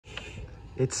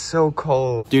It's so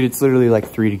cold. Dude, it's literally like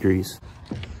 3 degrees.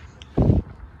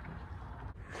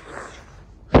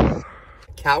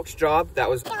 Couch job, that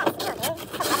was...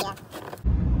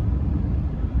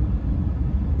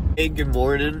 Hey, good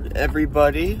morning,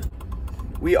 everybody.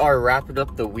 We are wrapping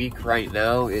up the week right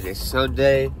now. It is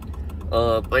Sunday.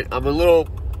 My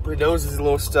nose is a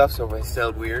little stuffed, so it might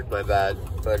sound weird, my bad.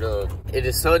 But it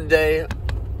is Sunday.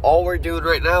 All we're doing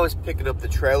right now is picking up the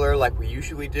trailer like we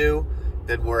usually do.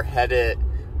 Then we're headed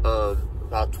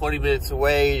about 20 minutes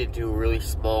away to do a really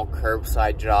small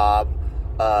curbside job,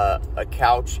 a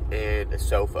couch and a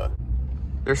sofa.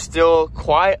 There's still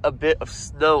quite a bit of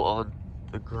snow on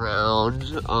the ground.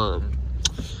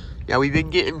 Yeah, we've been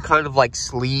getting kind of like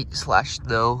sleet /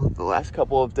 snow the last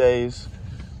couple of days.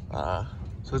 So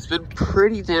it's been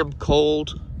pretty damn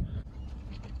cold.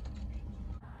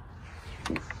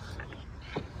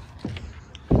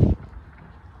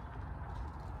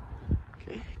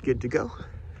 Okay, good to go.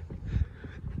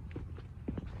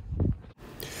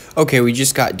 Okay, we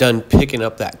just got done picking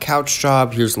up that couch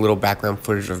job. Here's a little background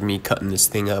footage of me cutting this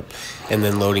thing up and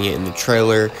then loading it in the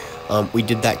trailer. We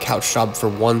did that couch job for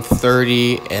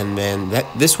 $130, and then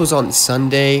this was on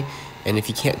Sunday. And if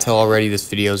you can't tell already, this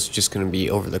video is just going to be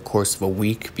over the course of a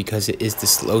week because it is the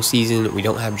slow season. We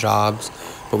don't have jobs,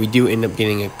 but we do end up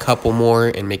getting a couple more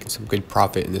and making some good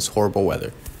profit in this horrible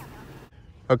weather.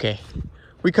 Okay,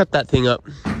 we cut that thing up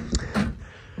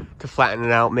to flatten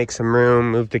it out, make some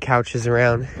room, move the couches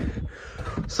around.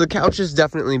 So the couch is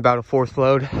definitely about a 4th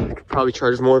load. I could probably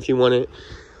charge more if you want it.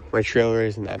 My trailer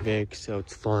isn't that big, so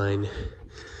it's fine.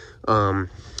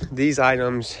 These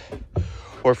items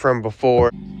were from before.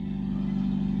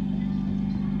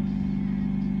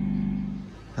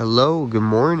 Hello, good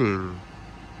morning.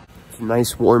 It's a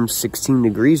nice warm 16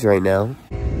 degrees right now.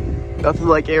 Nothing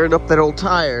like airing up that old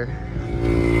tire.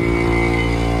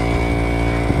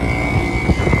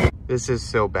 This is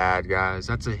so bad, guys.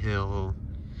 That's a hill.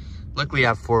 Luckily I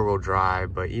have 4-wheel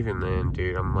drive, but even then,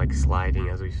 dude, I'm like sliding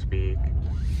as we speak.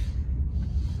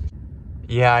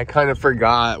 Yeah, I kind of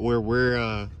forgot where we're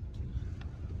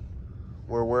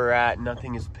at.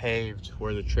 Nothing is paved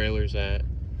where the trailer's at.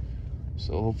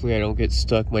 So hopefully I don't get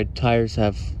stuck. My tires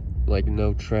have like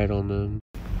no tread on them.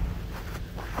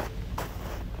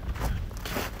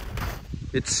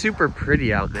 It's super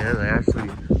pretty out, man. I actually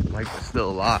like the snow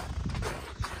a lot,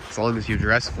 as long as you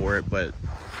dress for it, but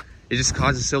it just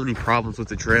causes so many problems with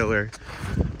the trailer.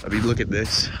 I mean, look at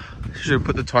this. Should have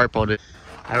put the tarp on it.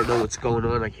 I don't know what's going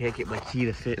on. I can't get my key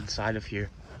to fit inside of here.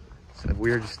 It's the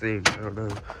weirdest thing. I don't know.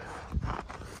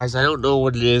 Guys, I don't know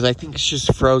what it is. I think it's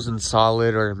just frozen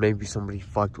solid, or maybe somebody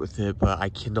fucked with it, but I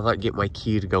cannot get my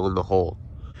key to go in the hole.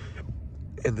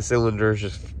 And the cylinder is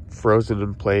just frozen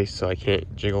in place, so I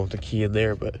can't jiggle the key in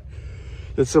there, but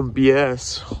that's some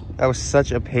BS. That was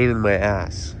such a pain in my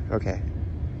ass. Okay,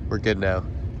 we're good now.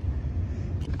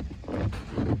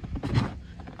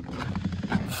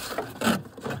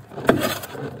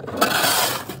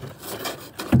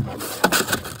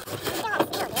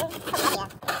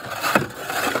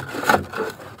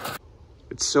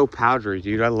 It's so powdery,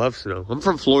 dude. I love snow. I'm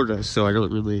from Florida, so I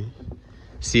don't really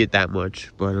see it that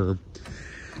much, but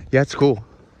yeah, it's cool.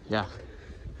 Yeah.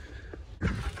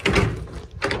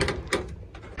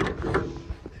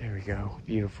 There we go.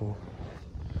 Beautiful.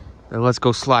 Now let's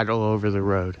go slide all over the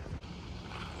road.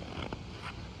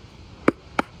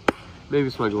 Maybe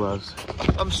it's my gloves.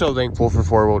 I'm so thankful for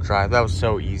 4-wheel drive. That was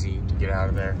so easy to get out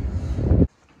of there.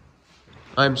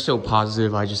 I'm so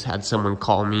positive I just had someone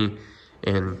call me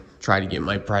and try to get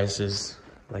my prices.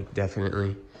 Like,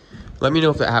 definitely. Let me know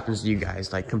if that happens to you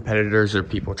guys, like competitors or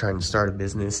people trying to start a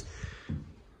business.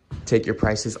 Take your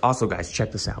prices. Also, guys,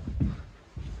 check this out.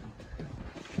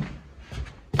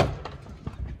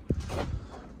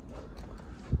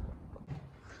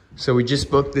 So we just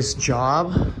booked this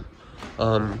job.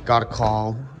 Got a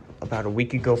call about a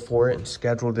week ago for it and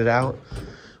scheduled it out.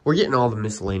 We're getting all the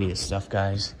miscellaneous stuff,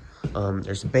 guys.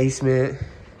 There's a basement.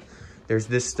 There's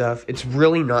this stuff. It's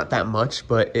really not that much,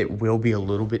 but it will be a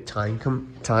little bit time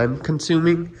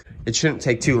consuming. It shouldn't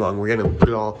take too long. We're gonna put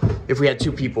it all, if we had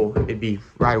 2 people, it'd be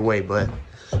right away, but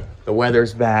the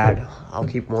weather's bad. I'll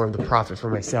keep more of the profit for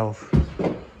myself.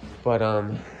 But,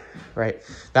 right,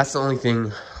 that's the only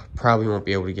thing. Probably won't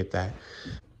be able to get that.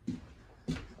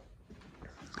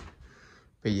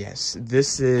 But yes,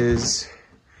 this is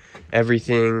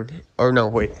everything. Or no,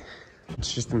 wait.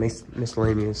 It's just the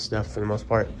miscellaneous stuff for the most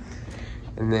part.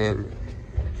 And then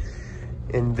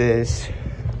in this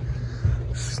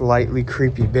slightly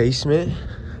creepy basement,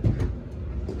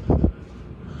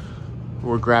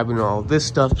 we're grabbing all this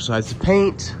stuff besides the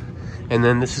paint. And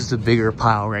then this is the bigger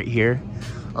pile right here.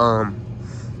 And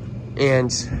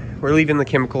And we're leaving the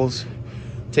chemicals,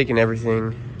 taking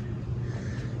everything.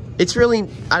 It's really,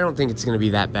 I don't think it's gonna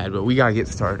be that bad, but we gotta get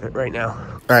started right now.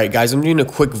 All right, guys, I'm doing a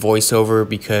quick voiceover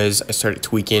because I started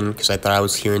tweaking because I thought I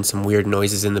was hearing some weird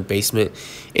noises in the basement.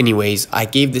 Anyways, I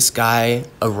gave this guy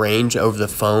a range over the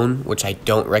phone, which I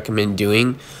don't recommend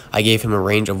doing. I gave him a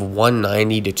range of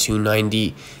 190 to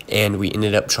 290, and we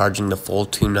ended up charging the full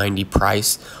 290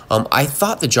 price. I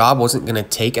thought the job wasn't gonna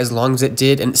take as long as it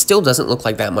did, and it still doesn't look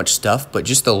like that much stuff, but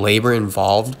just the labor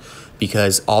involved,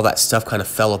 because all that stuff kind of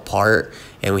fell apart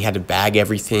and we had to bag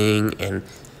everything, and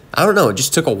I don't know, it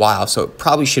just took a while, so it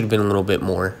probably should have been a little bit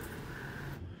more.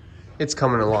 It's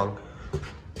coming along.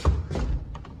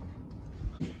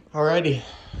 Alrighty.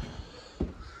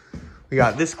 We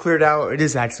got this cleared out. It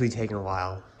is actually taking a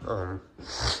while.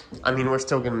 I mean, we're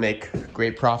still gonna make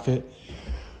great profit,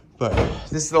 but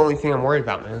this is the only thing I'm worried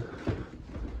about, man.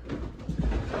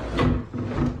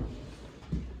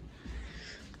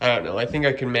 I don't know. I think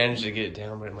I can manage to get it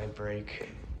down, but it might break.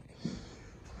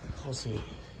 We'll see.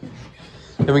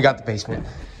 Then we got the basement.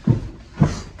 All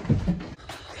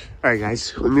right,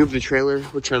 guys. We moved the trailer.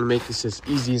 We're trying to make this as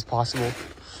easy as possible.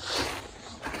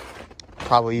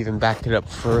 Probably even back it up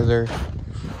further.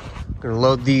 Gonna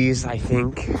load these, I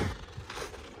think.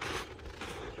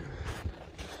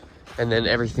 And then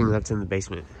everything that's in the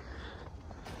basement.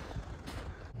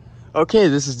 Okay,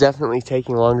 this is definitely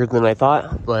taking longer than I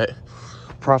thought, but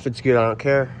profit's good, I don't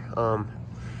care.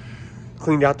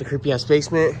 Cleaned out the creepy ass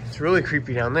basement. It's really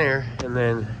creepy down there, and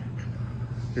then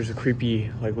there's a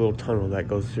creepy like little tunnel that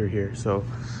goes through here. So,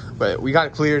 but we got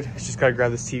it cleared. Just gotta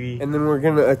grab this TV, and then we're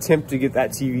gonna attempt to get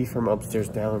that TV from upstairs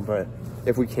down, but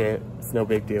if we can't, it's no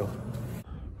big deal.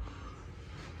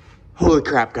 Holy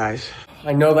crap, guys.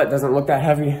 I know that doesn't look that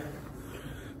heavy.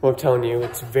 Well, I'm telling you,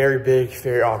 it's very big,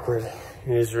 very awkward.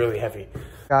 It is really heavy.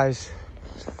 Guys,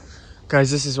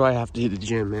 this is why I have to hit the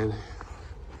gym, man.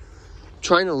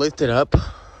 Trying to lift it up, but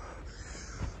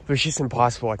it's just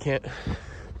impossible. I can't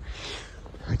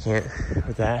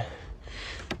with that.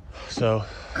 So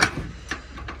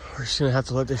we're just gonna have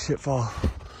to let this shit fall.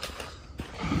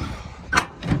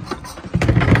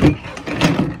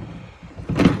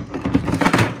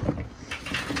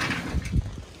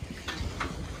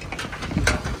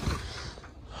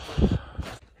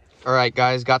 All right,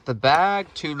 guys, got the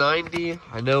bag, 290.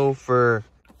 I know for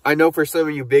some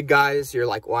of you big guys, you're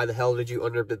like, why the hell did you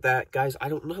underbid that? Guys, I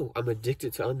don't know. I'm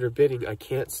addicted to underbidding. I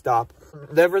can't stop.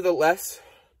 Nevertheless,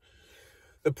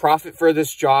 the profit for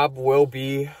this job will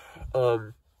be,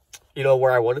 you know,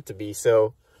 where I want it to be.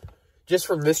 So just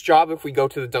from this job, if we go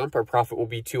to the dump, our profit will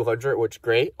be 200, which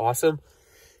great, awesome.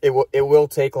 It will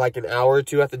take like an hour or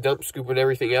two at the dump, scooping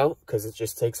everything out, because it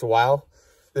just takes a while.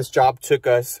 This job took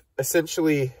us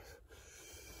essentially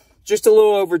just a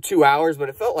little over 2 hours, but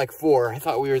it felt like 4. I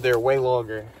thought we were there way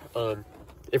longer.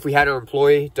 If we had an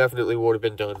employee, definitely would have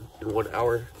been done in 1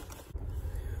 hour.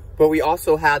 But we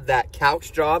also had that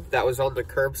couch job that was on the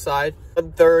curbside.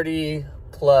 130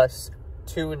 plus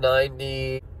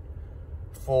 290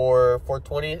 for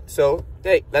 420. So,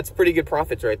 hey, that's pretty good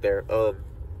profits right there.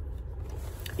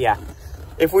 Yeah.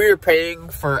 If we were paying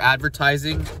for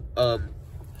advertising,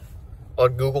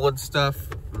 on Google and stuff,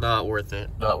 not worth it.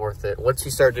 Not worth it. Once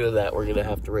we start doing that, we're gonna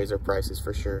have to raise our prices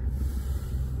for sure.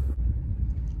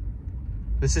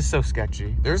 This is so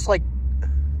sketchy. There's like,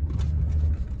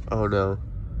 oh no.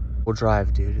 We'll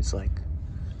drive, dude. It's like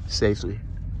safely.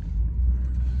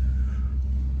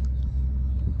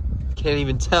 Can't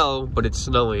even tell, but it's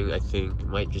snowing, I think. It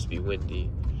might just be windy.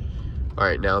 All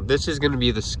right, now this is gonna be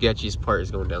the sketchiest part,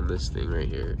 is going down this thing right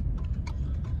here.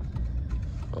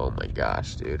 Oh my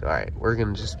gosh, dude. All right, we're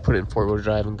gonna just put it in 4-wheel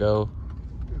drive and go.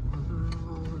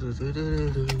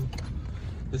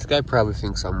 This guy probably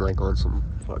thinks I'm like on some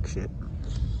fuck shit.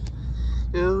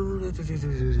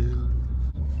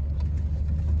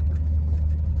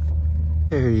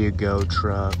 There you go,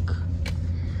 truck.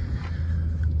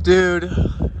 Dude,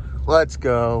 let's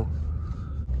go.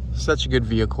 Such a good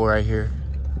vehicle right here.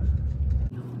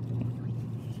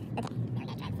 Oh,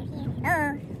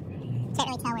 can't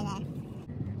really tell where the...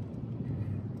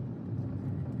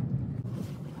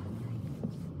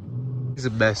 It's a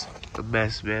mess,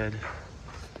 man.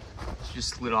 It's just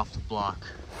slid off the block.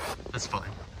 That's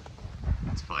fine.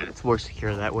 That's fine. It's more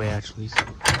secure that way, actually. So.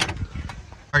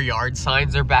 Our yard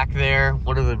signs are back there.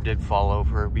 One of them did fall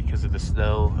over because of the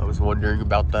snow. I was wondering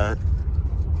about that.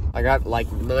 I got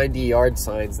like 90 yard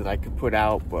signs that I could put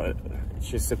out, but it's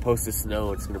just supposed to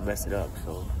snow. It's gonna mess it up,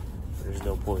 so there's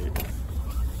no point.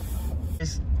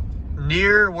 It's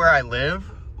near where I live.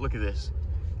 Look at this.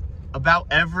 On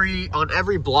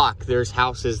every block, there's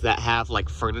houses that have like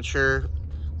furniture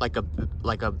like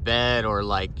a bed or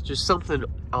like just something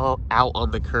out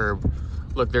on the curb.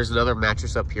 Look, there's another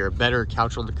mattress up here, a better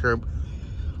couch on the curb.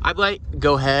 I might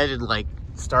go ahead and like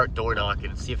start door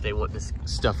knocking and see if they want this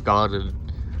stuff gone.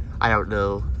 And I don't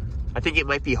know. I think it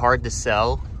might be hard to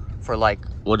sell for like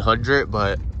 100,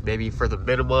 but maybe for the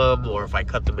minimum, or if I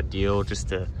cut them a deal just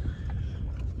to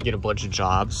get a bunch of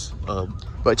jobs.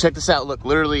 But check this out. Look,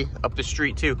 literally up the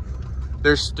street too,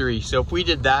 there's 3. So if we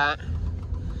did that,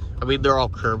 I mean, they're all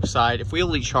curbside. If we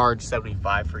only charge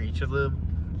 75 for each of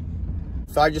them,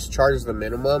 if I just charge the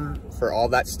minimum for all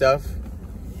that stuff,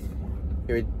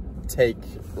 it would take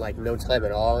like no time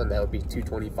at all, and that would be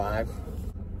 $225.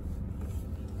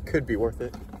 Could be worth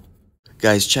it.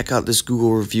 Guys, check out this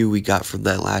Google review we got from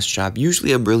that last job.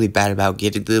 Usually I'm really bad about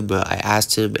getting them, but I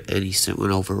asked him and he sent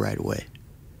one over right away.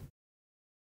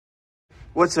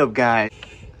 What's up, guys?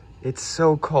 It's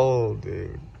so cold,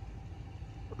 dude.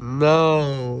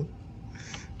 No.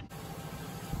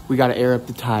 We gotta air up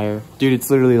the tire. Dude, it's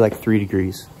literally like 3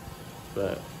 degrees.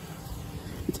 But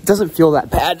it doesn't feel that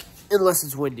bad unless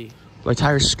it's windy. My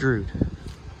tire's screwed.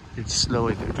 It's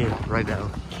snowing again right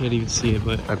now. Can't even see it,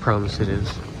 but I promise it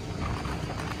is.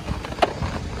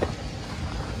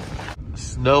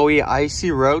 Snowy,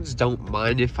 icy roads. Don't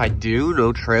mind if I do.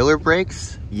 No trailer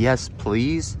brakes. Yes,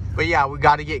 please. But yeah, we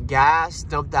got to get gas,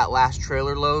 dump that last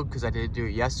trailer load because I didn't do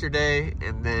it yesterday,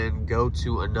 and then go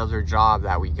to another job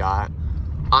that we got.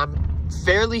 I'm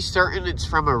fairly certain it's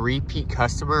from a repeat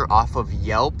customer off of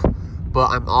Yelp, but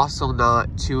I'm also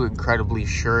not too incredibly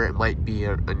sure. It might be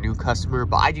a new customer,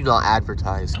 but I do not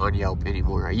advertise on Yelp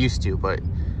anymore. I used to, but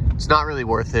it's not really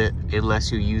worth it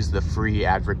unless you use the free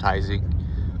advertising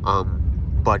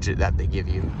budget that they give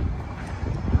you.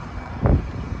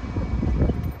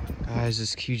 Guys,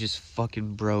 this key just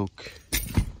fucking broke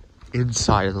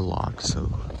inside of the lock,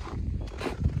 so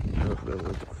I don't know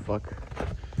what the fuck.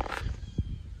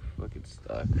 Fucking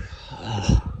stuck.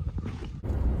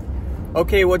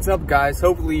 Okay, what's up, guys?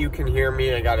 Hopefully you can hear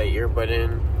me. I got an earbud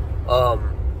in.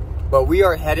 But we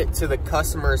are headed to the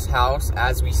customer's house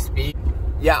as we speak.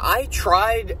 Yeah, I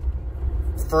tried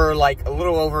for like a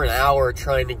little over an hour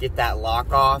trying to get that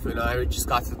lock off, and I just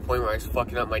got to the point where I was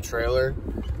fucking up my trailer.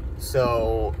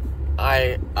 So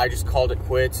I just called it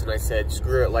quits, and I said,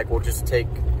 screw it, like we'll just take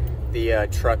the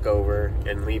truck over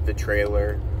and leave the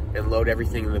trailer and load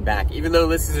everything in the back. Even though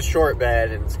this is a short bed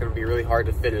and it's gonna be really hard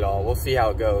to fit it all. We'll see how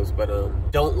it goes, but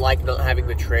don't like not having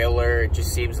the trailer. It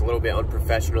just seems a little bit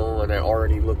unprofessional, and I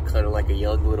already look kind of like a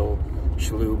young little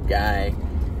schloob guy.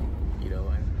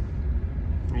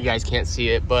 You guys can't see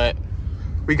it, but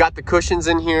we got the cushions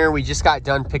in here. We just got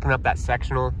done picking up that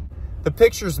sectional. The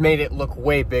pictures made it look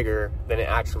way bigger than it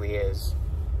actually is.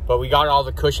 But we got all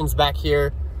the cushions back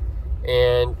here,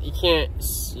 and you can't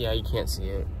see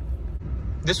it.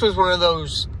 This was one of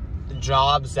those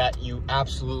jobs that you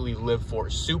absolutely live for.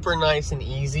 Super nice and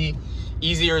easy.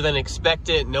 Easier than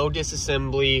expected, no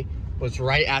disassembly. Was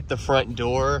right at the front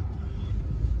door.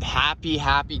 Happy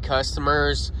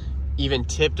customers. Even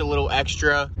tipped a little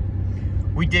extra.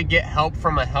 We did get help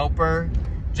from a helper,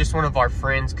 just one of our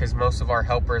friends, because most of our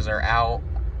helpers are out.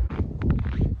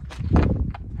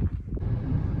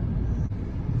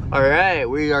 All right,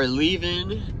 we are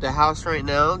leaving the house right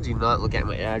now. Do not look at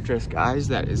my address, guys.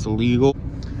 That is illegal.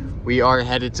 We are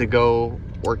headed to go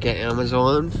work at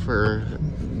Amazon for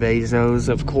Bezos,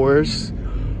 of course.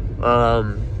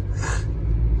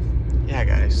 Yeah,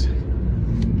 guys.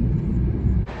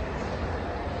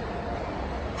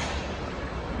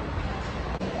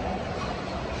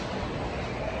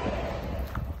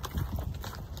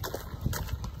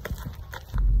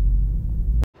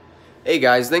 Hey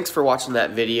guys, thanks for watching that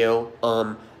video.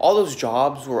 All those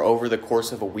jobs were over the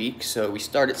course of a week, so we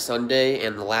started Sunday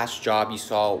and the last job you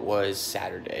saw was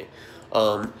Saturday.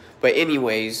 But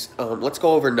anyways, let's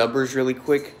go over numbers really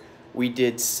quick. We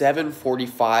did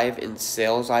 $745 in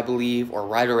sales, I believe, or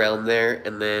right around there,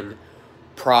 and then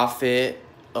profit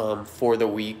for the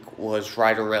week was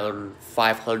right around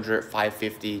 $500,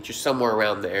 $550, just somewhere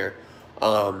around there.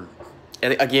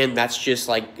 And again, that's just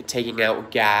like taking out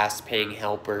gas, paying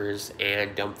helpers,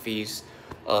 and dump fees.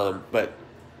 But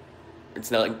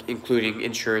it's not including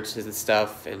insurances and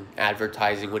stuff and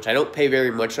advertising, which I don't pay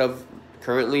very much of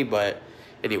currently. But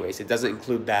anyways, it doesn't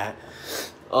include that.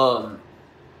 But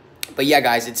yeah,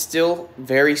 guys, it's still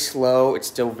very slow. It's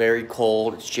still very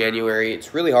cold. It's January.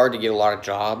 It's really hard to get a lot of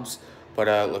jobs. But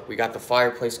look, we got the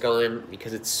fireplace going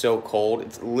because it's so cold.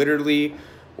 It's literally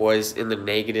was in the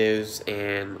negatives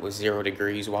and was 0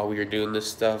 degrees while we were doing this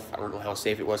stuff. I don't know how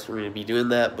safe it was for me to be doing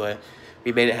that, but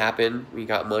we made it happen. We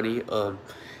got money.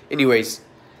 Anyways,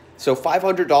 So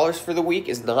 $500 for the week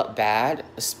is not bad,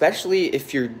 especially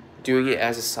if you're doing it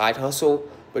as a side hustle.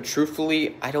 But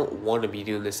truthfully, I don't want to be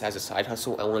doing this as a side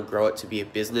hustle. I want to grow it to be a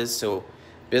business. So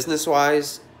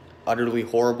business-wise, utterly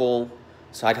horrible.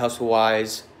 Side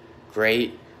hustle-wise,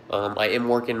 great. I am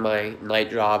working my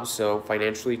night job, so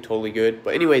financially, totally good.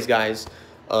 But anyways, guys,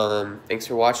 thanks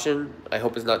for watching. I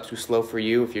hope it's not too slow for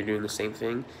you if you're doing the same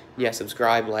thing. Yeah,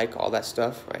 subscribe, like, all that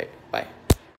stuff. All right, bye.